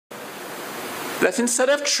that instead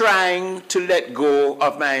of trying to let go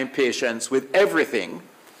of my impatience with everything,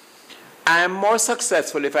 I am more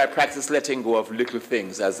successful if I practice letting go of little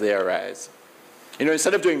things as they arise. You know,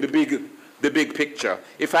 instead of doing the big picture,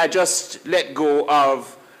 if I just let go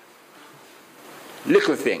of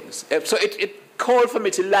little things. So it called for me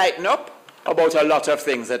to lighten up about a lot of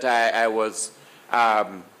things that I was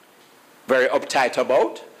very uptight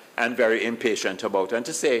about and very impatient about. And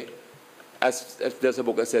to say, as there's a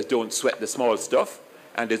book that says, don't sweat the small stuff.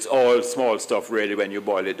 And it's all small stuff, really, when you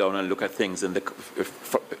boil it down and look at things in the,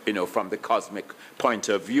 from the cosmic point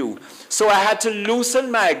of view. So I had to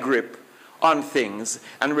loosen my grip on things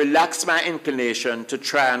and relax my inclination to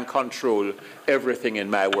try and control everything in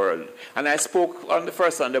my world. And I spoke on the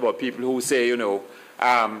first Sunday about people who say,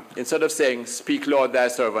 instead of saying, speak, Lord, thy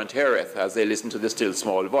servant heareth, as they listen to the still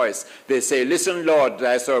small voice, they say, listen, Lord,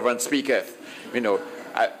 thy servant speaketh.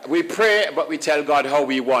 We pray, but we tell God how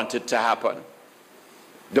we want it to happen.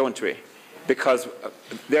 Don't we? Because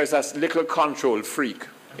there's a little control freak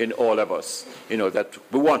in all of us, that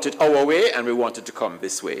we want it our way and we want it to come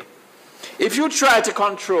this way. If you try to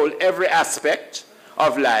control every aspect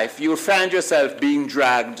of life, you'll find yourself being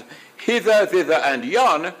dragged hither, thither, and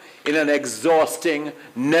yon in an exhausting,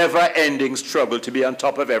 never-ending struggle to be on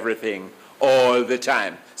top of everything all the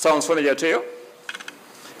time. Sounds familiar to you?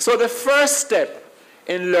 So the first step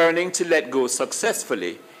in learning to let go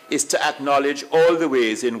successfully is to acknowledge all the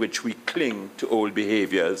ways in which we cling to old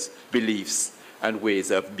behaviors, beliefs, and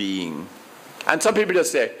ways of being. And some people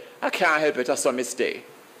just say, I can't help it, I saw mistake.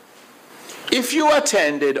 If you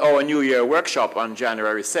attended our New Year workshop on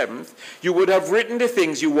January 7th, you would have written the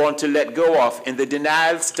things you want to let go of in the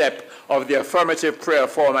denial step of the affirmative prayer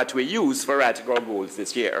format we use for writing our goals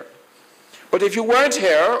this year. But if you weren't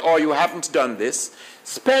here or you haven't done this,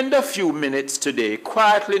 spend a few minutes today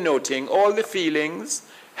quietly noting all the feelings,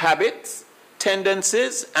 habits,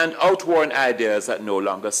 tendencies, and outworn ideas that no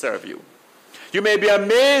longer serve you. You may be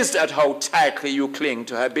amazed at how tightly you cling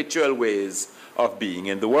to habitual ways of being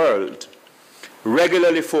in the world.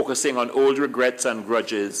 Regularly focusing on old regrets and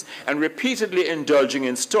grudges, and repeatedly indulging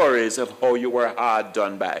in stories of how you were hard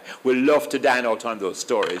done by. We love to dine out on those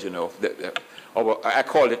stories, I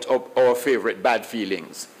call it our favorite bad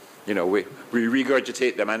feelings. We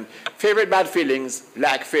regurgitate them. And favorite bad feelings,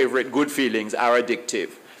 like favorite good feelings, are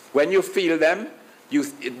addictive. When you feel them,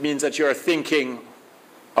 it means that you're thinking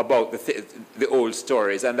about the old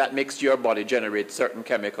stories, and that makes your body generate certain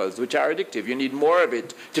chemicals which are addictive. You need more of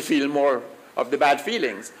it to feel more of the bad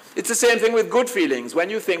feelings. It's the same thing with good feelings. When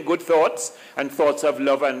you think good thoughts and thoughts of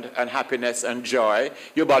love and happiness and joy,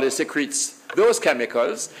 your body secretes those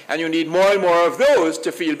chemicals, and you need more and more of those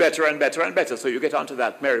to feel better and better and better. So you get onto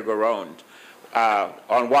that merry-go-round.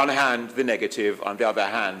 On one hand, the negative. On the other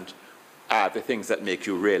hand, the things that make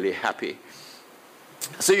you really happy.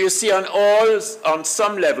 So you see, on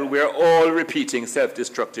some level, we're all repeating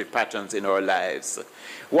self-destructive patterns in our lives.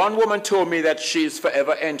 One woman told me that she's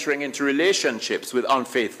forever entering into relationships with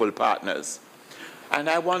unfaithful partners. And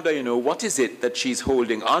I wonder, what is it that she's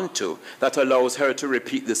holding on to that allows her to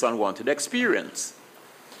repeat this unwanted experience?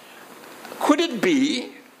 Could it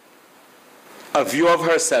be a view of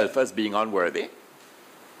herself as being unworthy?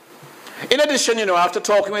 In addition, after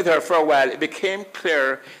talking with her for a while, it became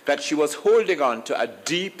clear that she was holding on to a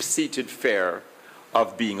deep-seated fear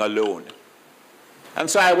of being alone. And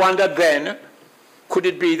so I wondered then, could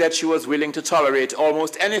it be that she was willing to tolerate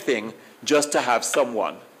almost anything just to have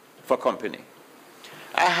someone for company?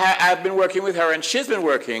 I've been working with her, and she's been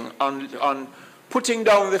working on putting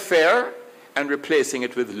down the fear and replacing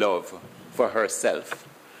it with love for herself.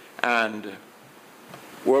 And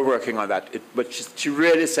we're working on that. But she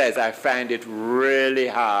really says, I find it really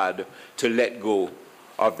hard to let go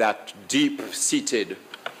of that deep-seated,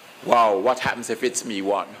 wow, what happens if it's me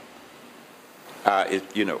one?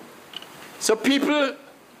 So people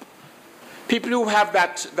who have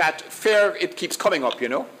that fear, it keeps coming up,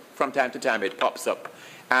 from time to time it pops up.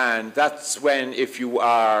 And that's when, if you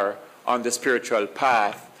are on the spiritual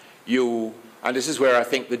path, and this is where I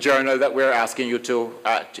think the journal that we're asking you to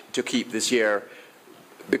keep this year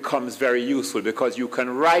becomes very useful, because you can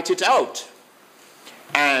write it out.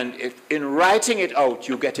 And in writing it out,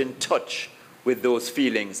 you get in touch with those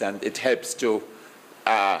feelings, and it helps to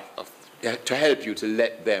help you to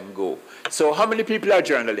let them go. So how many people are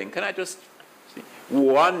journaling? Can I just see?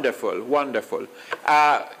 Wonderful, wonderful.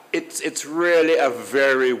 It's really a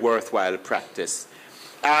very worthwhile practice.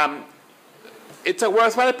 It's a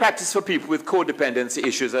worthwhile practice for people with codependency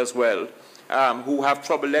issues as well, who have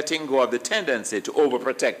trouble letting go of the tendency to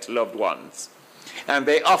overprotect loved ones. And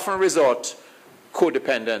they often resort,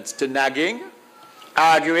 codependents, to nagging,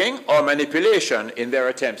 arguing, or manipulation in their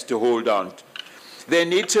attempts to hold on. They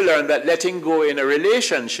need to learn that letting go in a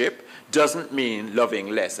relationship doesn't mean loving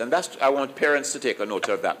less. And I want parents to take a note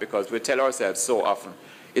of that, because we tell ourselves so often,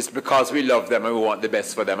 it's because we love them and we want the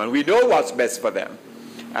best for them. And we know what's best for them,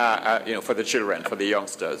 for the children, for the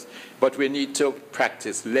youngsters. But we need to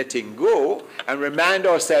practice letting go and remind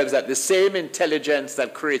ourselves that the same intelligence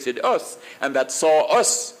that created us and that saw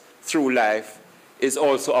us through life is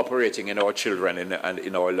also operating in our children and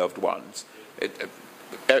in our loved ones.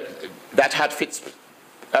 That hat fits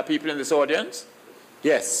people in this audience?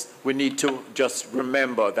 Yes, we need to just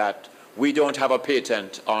remember that we don't have a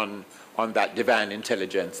patent on that divine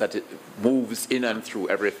intelligence, that it moves in and through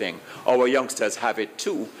everything. Our youngsters have it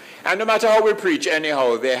too. And no matter how we preach,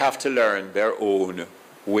 anyhow, they have to learn their own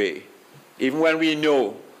way. Even when we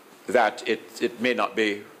know that it may not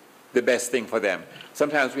be the best thing for them,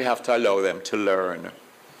 sometimes we have to allow them to learn.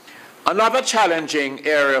 Another challenging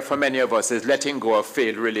area for many of us is letting go of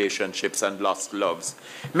failed relationships and lost loves.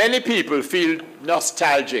 Many people feel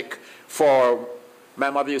nostalgic for, my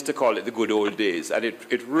mother used to call it the good old days, and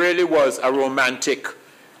it really was a romantic,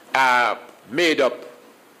 made-up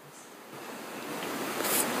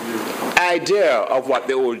idea of what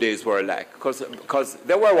the old days were like. Because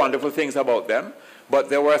there were wonderful things about them, but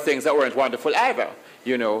there were things that weren't wonderful either,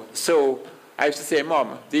 So I used to say,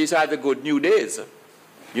 Mom, these are the good new days.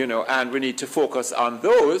 And we need to focus on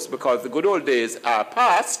those, because the good old days are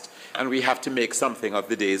past, and we have to make something of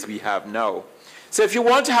the days we have now. So if you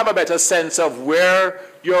want to have a better sense of where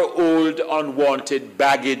your old unwanted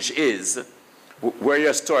baggage is, where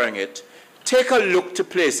you're storing it, take a look to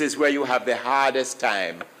places where you have the hardest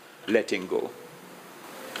time letting go.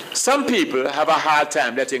 Some people have a hard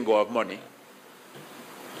time letting go of money.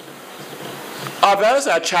 Others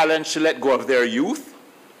are challenged to let go of their youth,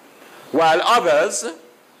 while others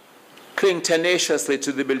cling tenaciously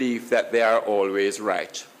to the belief that they are always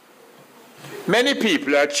right. Many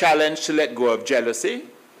people are challenged to let go of jealousy,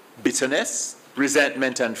 bitterness,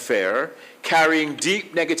 resentment, and fear, carrying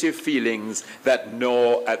deep negative feelings that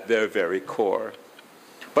gnaw at their very core.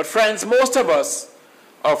 But friends, most of us,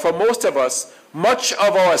 or for most of us, much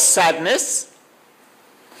of our sadness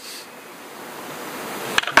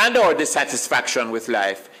and our dissatisfaction with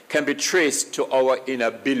life can be traced to our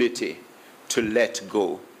inability to let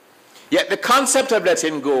go. Yet the concept of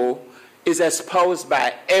letting go is espoused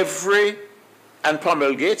by and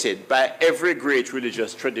promulgated by every great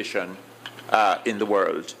religious tradition in the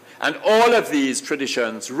world. And all of these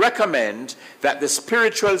traditions recommend that the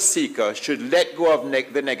spiritual seeker should let go of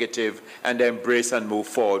the negative and embrace and move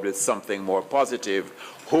forward with something more positive,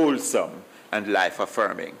 wholesome, and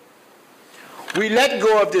life-affirming. We let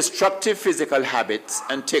go of destructive physical habits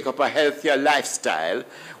and take up a healthier lifestyle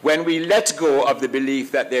when we let go of the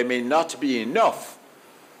belief that there may not be enough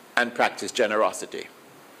and practice generosity.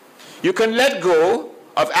 You can let go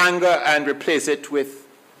of anger and replace it with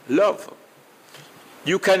love.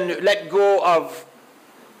 You can let go of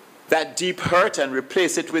that deep hurt and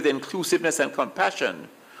replace it with inclusiveness and compassion.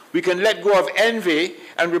 We can let go of envy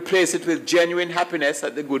and replace it with genuine happiness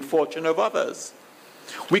at the good fortune of others.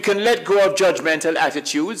 We can let go of judgmental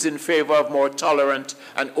attitudes in favor of more tolerant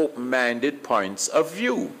and open-minded points of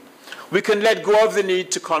view. We can let go of the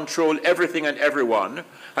need to control everything and everyone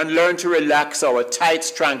and learn to relax our tight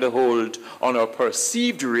stranglehold on our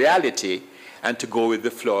perceived reality and to go with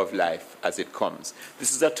the flow of life as it comes.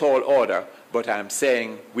 This is a tall order, but I'm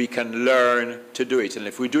saying we can learn to do it. And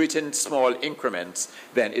if we do it in small increments,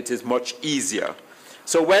 then it is much easier.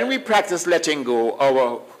 So when we practice letting go,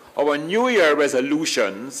 our New Year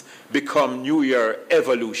resolutions become New Year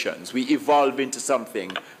evolutions. We evolve into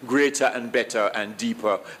something greater and better and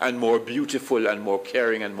deeper and more beautiful and more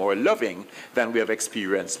caring and more loving than we have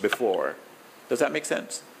experienced before. Does that make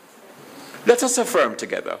sense? Let us affirm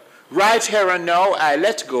together. Right here and now, I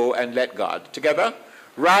let go and let God. Together.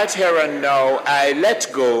 Right here and now, I let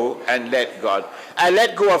go and let God. I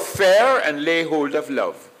let go of fear and lay hold of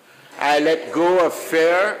love. I let go of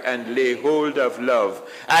fear and lay hold of love.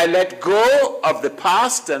 I let go of the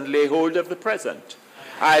past and lay hold of the present.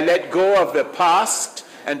 I let go of the past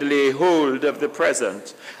and lay hold of the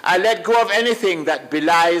present. I let go of anything that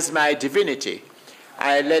belies my divinity.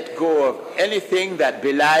 I let go of anything that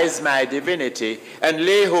belies my divinity and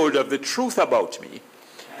lay hold of the truth about me.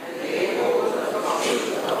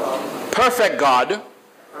 Perfect God,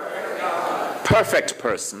 perfect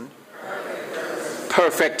person,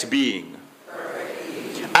 perfect being.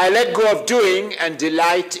 I let go of doing and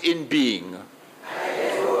delight in being.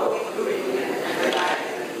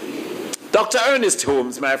 Dr. Ernest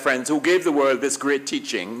Holmes, my friends, who gave the world this great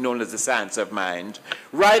teaching known as the science of mind,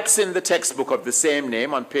 writes in the textbook of the same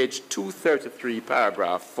name on page 233,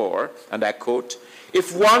 paragraph 4, and I quote,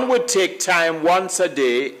 "If one would take time once a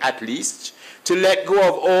day at least to let go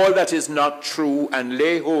of all that is not true and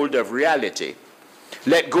lay hold of reality,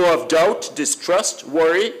 let go of doubt, distrust,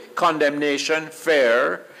 worry, condemnation,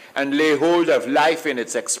 fear, and lay hold of life in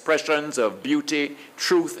its expressions of beauty,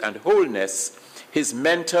 truth, and wholeness, his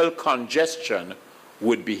mental congestion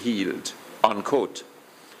would be healed," unquote.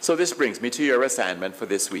 So this brings me to your assignment for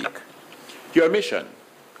this week. Your mission,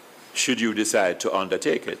 should you decide to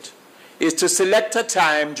undertake it, is to select a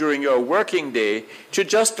time during your working day to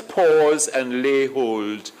just pause and lay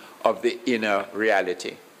hold of the inner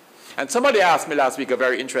reality. And somebody asked me last week a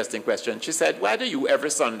very interesting question. She said, why do you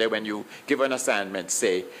every Sunday when you give an assignment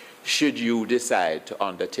say, should you decide to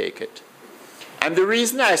undertake it? And the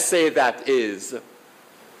reason I say that is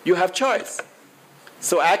you have choice.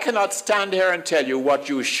 So I cannot stand here and tell you what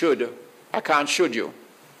you should. I can't should you.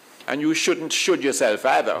 And you shouldn't should yourself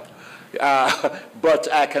either.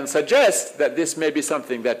 But I can suggest that this may be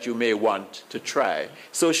something that you may want to try.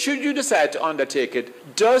 So should you decide to undertake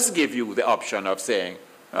it, does give you the option of saying,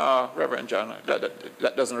 Reverend John,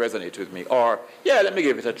 that doesn't resonate with me. Or, yeah, let me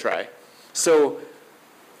give it a try. So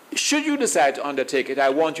should you decide to undertake it, I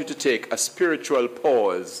want you to take a spiritual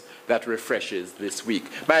pause that refreshes this week.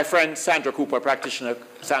 My friend Sandra Cooper, practitioner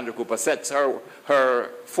Sandra Cooper, sets her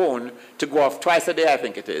phone to go off twice a day, I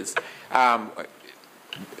think it is,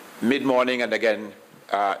 mid-morning and again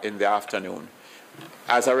in the afternoon,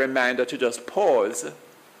 as a reminder to just pause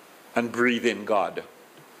and breathe in God,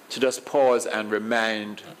 to just pause and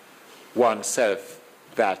remind oneself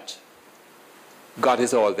that God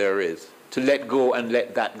is all there is, to let go and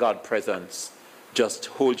let that God presence just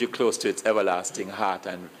hold you close to its everlasting heart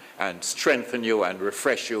and strengthen you and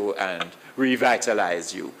refresh you and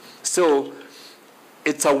revitalize you. So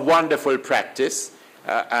it's a wonderful practice,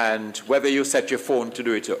 and whether you set your phone to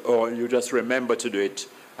do it or you just remember to do it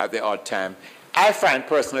at the odd time, I find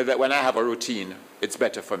personally that when I have a routine, it's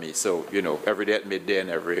better for me. So, you know, every day at midday and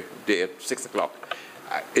every day at 6 o'clock.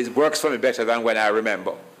 It works for me better than when I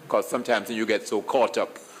remember, because sometimes you get so caught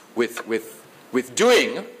up with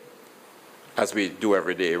doing, as we do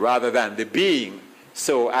every day, rather than the being.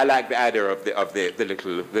 So I like the idea of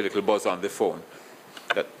the little buzz on the phone.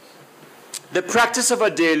 The practice of a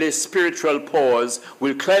daily spiritual pause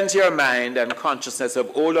will cleanse your mind and consciousness of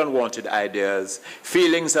all unwanted ideas,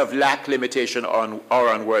 feelings of lack, limitation, or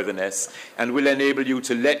unworthiness, and will enable you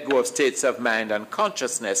to let go of states of mind and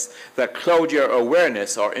consciousness that cloud your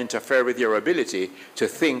awareness or interfere with your ability to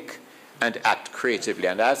think and act creatively.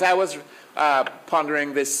 And as I was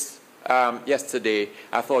pondering this yesterday,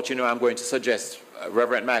 I thought, you know, I'm going to suggest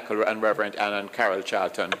Reverend Michael and Reverend Ann and Carol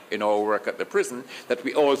Charlton in our work at the prison, that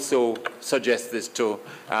we also suggest this to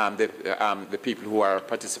the people who are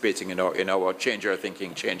participating in our Change Your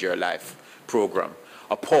Thinking, Change Your Life program.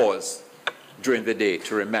 A pause during the day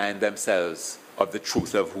to remind themselves of the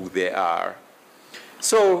truth of who they are.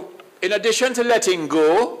 So, in addition to letting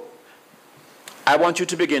go, I want you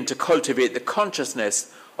to begin to cultivate the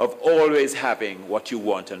consciousness of always having what you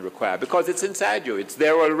want and require, because it's inside you. It's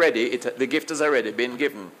there already. The gift has already been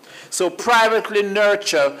given. So privately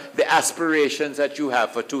nurture the aspirations that you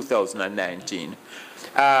have for 2019.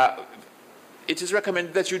 It is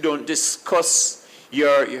recommended that you don't discuss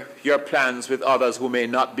your plans with others who may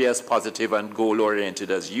not be as positive and goal-oriented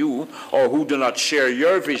as you, or who do not share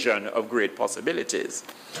your vision of great possibilities.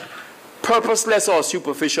 Purposeless or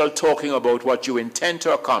superficial talking about what you intend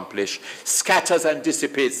to accomplish scatters and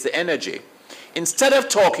dissipates the energy. Instead of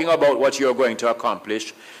talking about what you're going to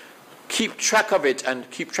accomplish, keep track of it and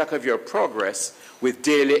keep track of your progress with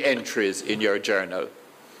daily entries in your journal,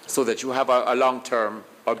 so that you have a long-term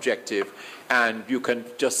objective, and you can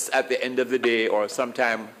just at the end of the day or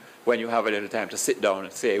sometime when you have a little time to sit down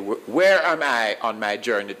and say, where am I on my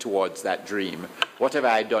journey towards that dream? What have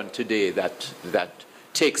I done today that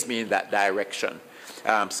takes me in that direction?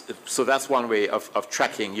 So that's one way of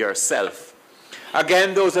tracking yourself.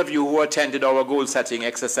 Again, those of you who attended our goal-setting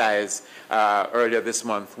exercise earlier this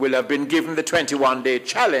month will have been given the 21-day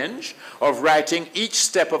challenge of writing each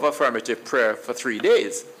step of affirmative prayer for 3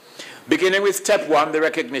 days. Beginning with step 1, the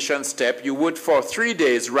recognition step, you would for 3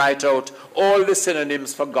 days write out all the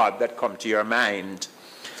synonyms for God that come to your mind.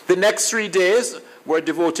 The next 3 days were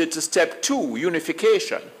devoted to step 2,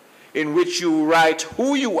 unification, in which you write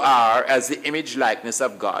who you are as the image likeness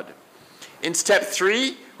of God. In step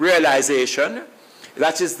 3, realization,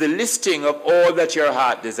 that is the listing of all that your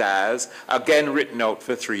heart desires, again written out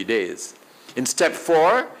for 3 days. In step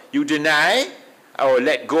 4, you deny or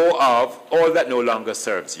let go of all that no longer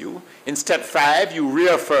serves you. In step 5, you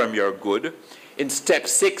reaffirm your good. In step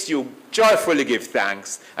 6, you joyfully give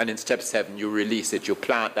thanks. And in step 7, you release it. You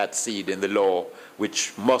plant that seed in the law,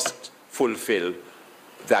 which must fulfill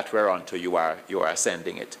that whereunto you are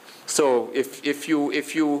sending it. So if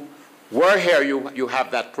you were here, you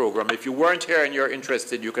have that program. If you weren't here and you're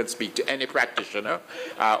interested, you can speak to any practitioner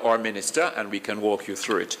or minister, and we can walk you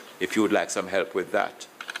through it if you would like some help with that.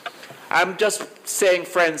 I'm just saying,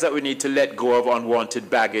 friends, that we need to let go of unwanted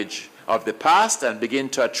baggage of the past and begin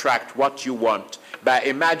to attract what you want by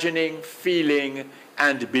imagining, feeling,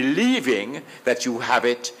 and believing that you have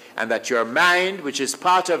it, and that your mind, which is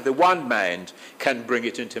part of the one mind, can bring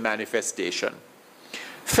it into manifestation.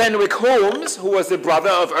 Fenwick Holmes, who was the brother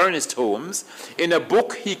of Ernest Holmes, in a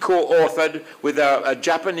book he co-authored with a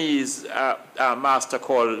Japanese master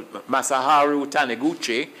called Masaharu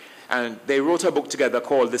Taniguchi, and they wrote a book together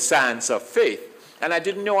called The Science of Faith. And I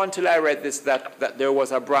didn't know until I read this that there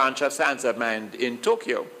was a branch of Science of Mind in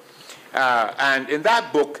Tokyo. And in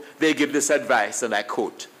that book, they give this advice, and I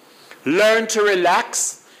quote, "Learn to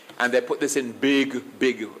relax," and they put this in big,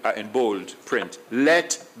 in bold print,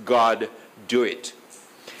 "Let God do it.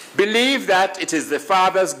 Believe that it is the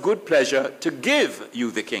Father's good pleasure to give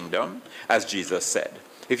you the kingdom," as Jesus said.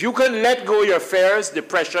 If you can let go your fears,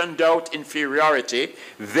 depression, doubt, inferiority,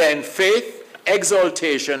 then faith,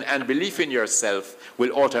 exaltation, and belief in yourself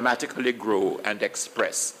will automatically grow and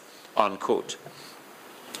express, unquote.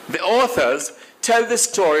 The authors tell the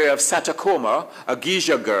story of Satakoma, a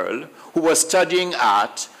geisha girl who was studying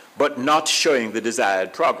art but not showing the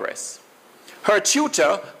desired progress. Her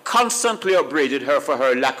tutor constantly upbraided her for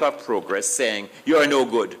her lack of progress, saying, "You're no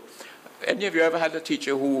good." Any of you ever had a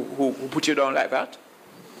teacher who put you down like that?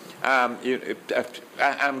 I'm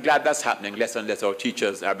glad that's happening. Less and less our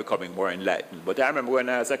teachers are becoming more enlightened. But I remember when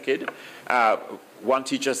I was a kid, one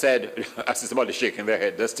teacher said, I see somebody shaking their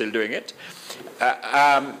head, they're still doing it.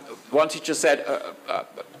 One teacher said,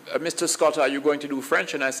 "Mr. Scott, are you going to do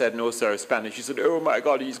French?" And I said, "No, sir, Spanish." He said, "Oh my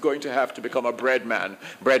God, he's going to have to become a bread man."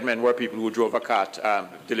 Bread men were people who drove a cart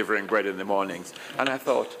delivering bread in the mornings. And I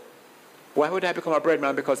thought, why would I become a bread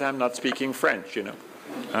man? Because I'm not speaking French, you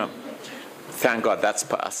know. Thank God that's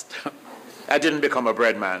passed. I didn't become a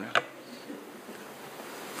bread man.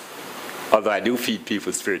 Although I do feed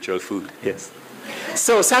people spiritual food, yes.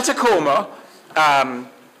 So Satakoma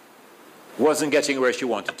wasn't getting where she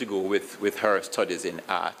wanted to go with her studies in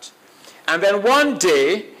art. And then one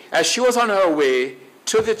day, as she was on her way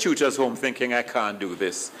to the tutor's home thinking, I can't do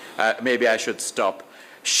this, maybe I should stop,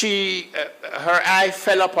 her eye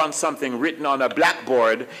fell upon something written on a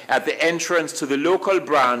blackboard at the entrance to the local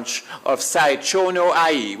branch of Saichono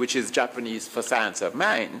Ai, which is Japanese for Science of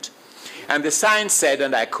Mind. And the sign said,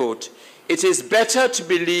 and I quote, "It is better to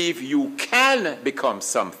believe you can become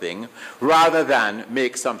something rather than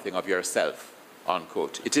make something of yourself,"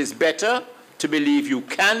 unquote. It is better to believe you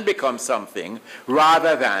can become something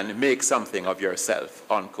rather than make something of yourself,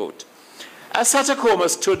 unquote. As Satakoma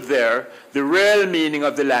stood there, the real meaning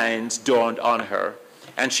of the lines dawned on her,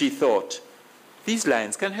 and she thought, these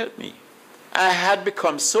lines can help me. I had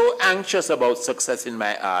become so anxious about success in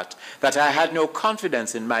my art that I had no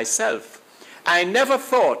confidence in myself. I never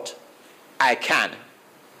thought I can.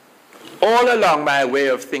 All along my way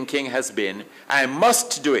of thinking has been, I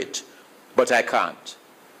must do it, but I can't.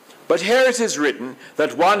 But here it is written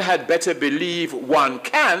that one had better believe one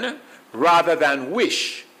can rather than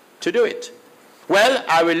wish to do it. Well,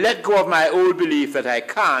 I will let go of my old belief that I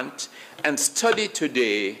can't and study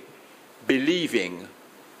today believing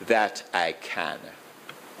that I can,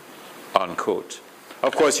 unquote.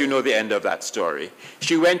 Of course, you know the end of that story.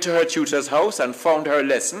 She went to her tutor's house and found her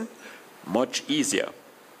lesson much easier.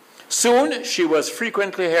 Soon, she was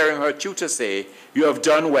frequently hearing her tutor say, "You have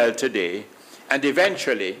done well today," and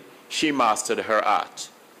eventually, she mastered her art.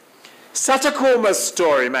 Satakoma's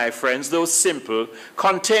story, my friends, though simple,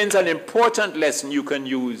 contains an important lesson you can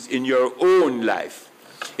use in your own life.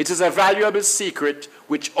 It is a valuable secret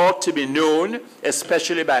which ought to be known,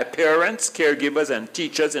 especially by parents, caregivers, and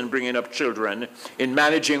teachers in bringing up children, in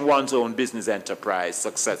managing one's own business enterprise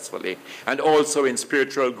successfully, and also in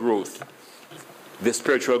spiritual growth, the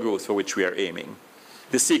spiritual growth for which we are aiming.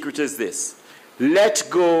 The secret is this: let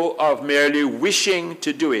go of merely wishing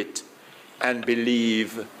to do it and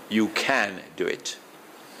believe you can do it.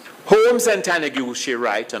 Holmes and Taniguchi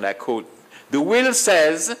write, and I quote, "The will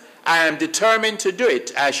says, I am determined to do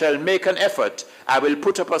it. I shall make an effort. I will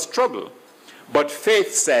put up a struggle. But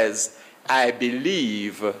faith says, I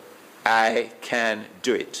believe I can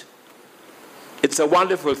do it." It's a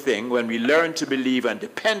wonderful thing when we learn to believe and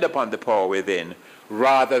depend upon the power within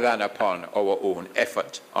rather than upon our own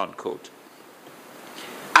effort, unquote.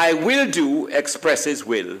 I will do expresses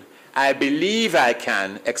will. I believe I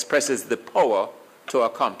can expresses the power to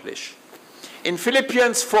accomplish. In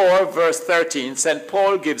Philippians 4, verse 13, St.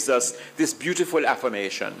 Paul gives us this beautiful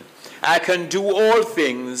affirmation. I can do all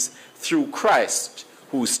things through Christ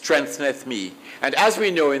who strengtheneth me. And as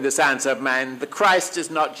we know in the science of man, the Christ is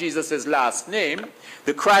not Jesus' last name.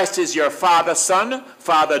 The Christ is your father-son,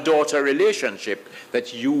 father-daughter relationship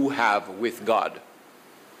that you have with God.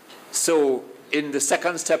 So in the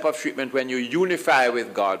second step of treatment, when you unify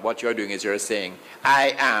with God, what you're doing is you're saying,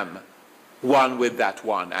 I am one with that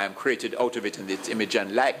one. I am created out of it in its image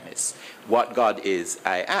and likeness. What God is,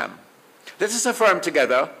 I am. Let us affirm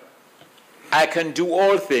together, I can do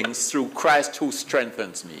all things through Christ who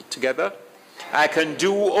strengthens me. Together, I can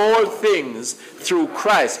do all things through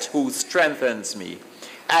Christ who strengthens me.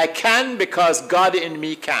 I can because God in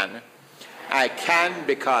me can. I can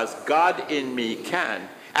because God in me can.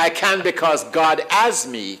 I can because God as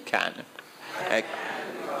me can.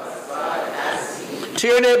 To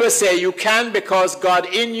your neighbor say, you can because God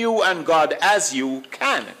in you and God as you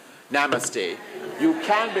can. Namaste. You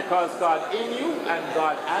can because God in you and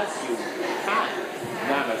God as you can.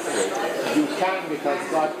 Namaste. You can because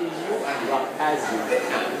God in you and God as you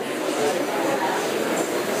can.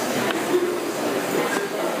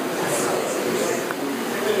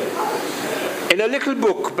 In a little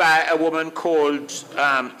book by a woman called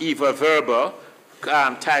Eva Verber,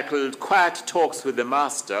 titled Quiet Talks with the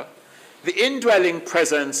Master, the indwelling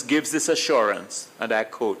presence gives this assurance, and I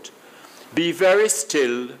quote, be very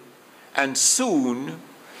still, and soon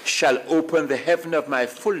shall open the heaven of my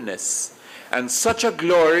fullness, and such a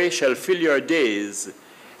glory shall fill your days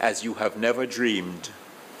as you have never dreamed.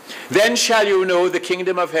 Then shall you know the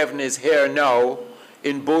kingdom of heaven is here now,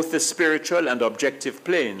 in both the spiritual and objective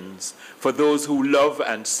planes, for those who love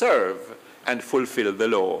and serve and fulfill the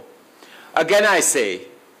law. Again I say,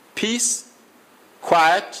 peace,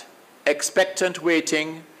 quiet, expectant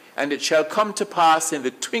waiting, and it shall come to pass in the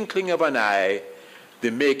twinkling of an eye, the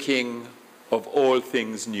making of all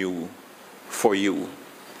things new for you.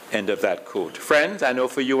 End of that quote. Friends, I know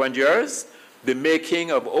for you and yours, the making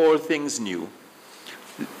of all things new.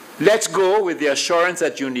 Let's go with the assurance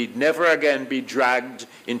that you need never again be dragged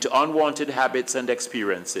into unwanted habits and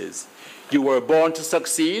experiences. You were born to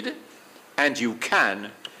succeed, and you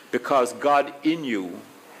can, because God in you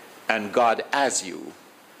and God as you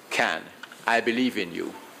can. I believe in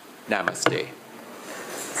you. Namaste.